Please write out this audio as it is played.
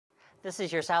This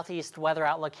is your Southeast weather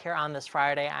outlook here on this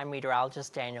Friday. I'm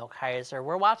meteorologist Daniel Kaiser.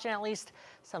 We're watching at least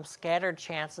some scattered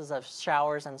chances of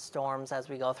showers and storms as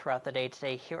we go throughout the day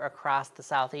today here across the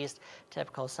Southeast.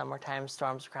 Typical summertime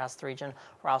storms across the region.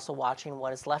 We're also watching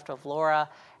what is left of Laura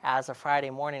as of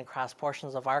Friday morning across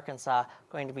portions of Arkansas,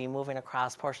 going to be moving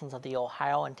across portions of the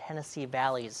Ohio and Tennessee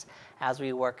valleys as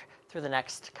we work through the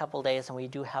next couple days. And we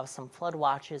do have some flood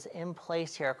watches in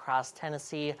place here across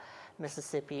Tennessee,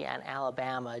 Mississippi, and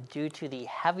Alabama due to the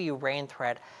heavy rain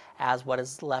threat as what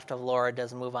is left of Laura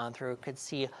does move on through. Could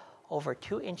see over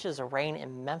 2 inches of rain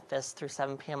in Memphis through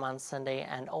 7 p.m. on Sunday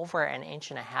and over 1.5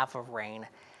 inches of rain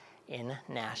in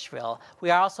Nashville.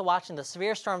 We are also watching the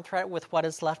severe storm threat with what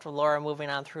is left of Laura moving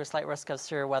on through. A slight risk of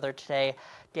severe weather today,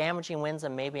 damaging winds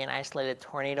and maybe an isolated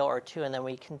tornado or two, and then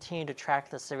we continue to track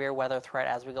the severe weather threat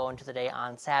as we go into the day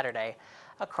on Saturday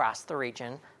across the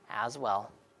region as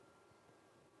well.